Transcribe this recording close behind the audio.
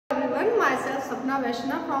myself SAPNA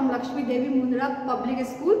VAISHNAV from Lakshmi Devi Mundra Public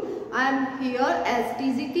School. I am here as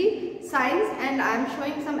TGT Science and I am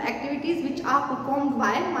showing some activities which are performed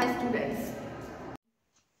by my students.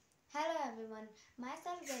 Hello everyone,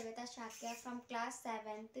 myself Devita Shakya from class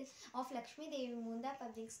 7th of Lakshmi Devi Mundra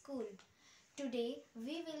Public School. Today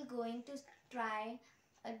we will going to try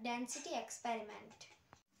a density experiment.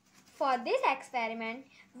 For this experiment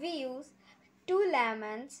we use 2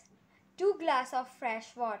 lemons, 2 glass of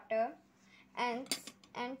fresh water and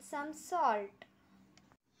some salt.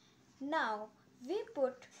 Now we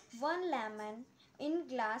put 1 lemon in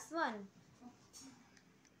glass 1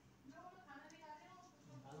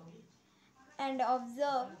 and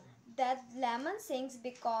observe that lemon sinks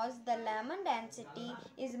because the lemon density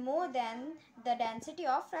is more than the density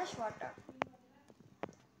of fresh water.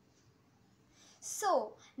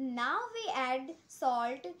 So now we add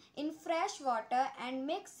salt in fresh water and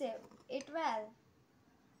mix it well.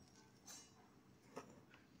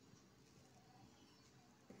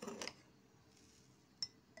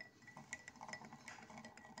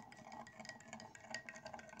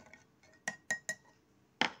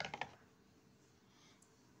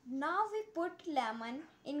 Now we put lemon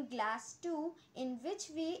in glass 2 in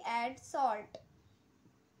which we add salt.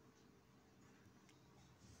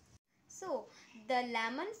 So the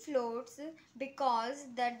lemon floats because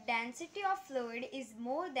the density of fluid is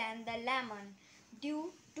more than the lemon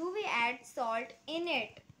due to we add salt in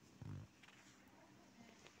it.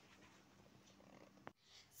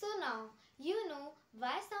 So now you know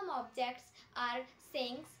why some objects are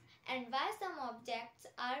sinks and why some objects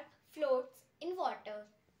are floats in water.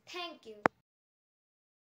 Thank you.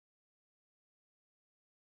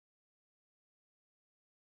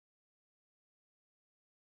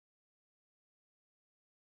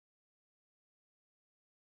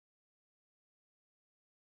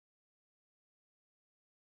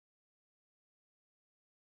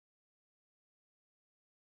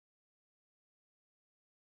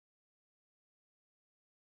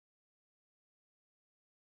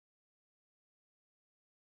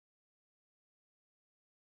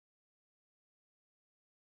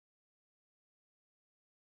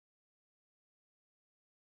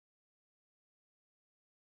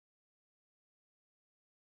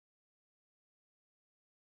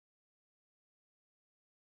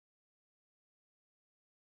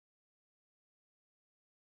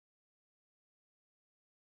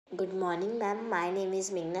 Good morning ma'am, my name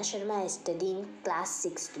is Meghna Sharma. I study in class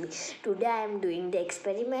 6B. Today I am doing the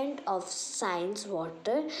experiment of science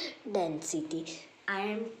water density. I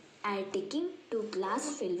am taking 2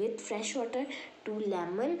 glass filled with fresh water, 2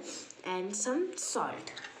 lemon and some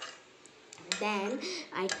salt. Then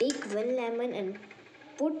I take 1 lemon and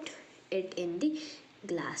put it in the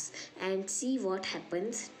glass and see what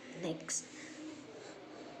happens next.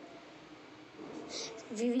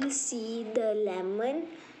 We will see the lemon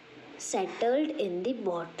settled in the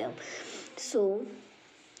bottom. So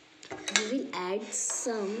we will add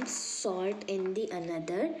some salt in the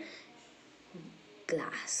another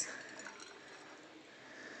glass.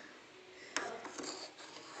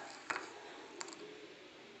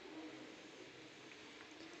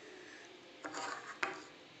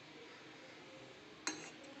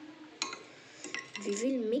 We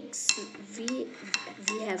will mix, we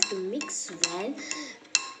have to mix well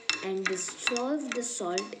and dissolve the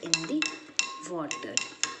salt in the water.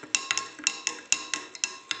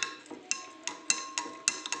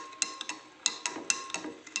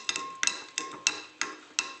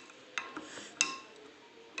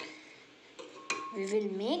 We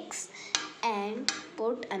will mix and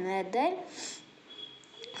put another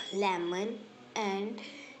lemon and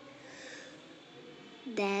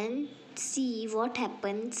then see what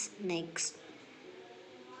happens next.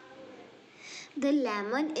 The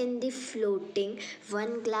lemon in the floating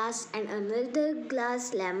 1 glass and another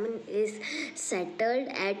glass lemon is settled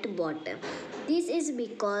at bottom. This is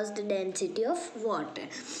because the density of water.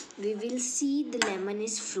 We will see the lemon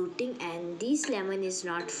is floating and this lemon is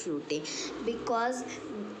not floating because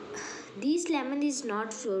this lemon is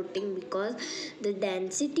not floating because the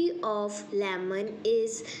density of lemon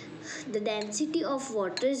is the density of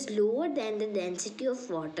water is lower than the density of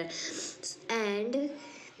water, and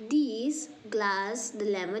this glass the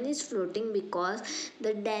lemon is floating because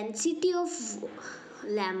the density of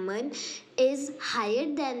lemon is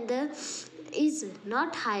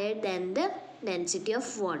not higher than the density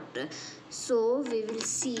of water. So we will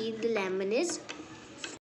see the lemon is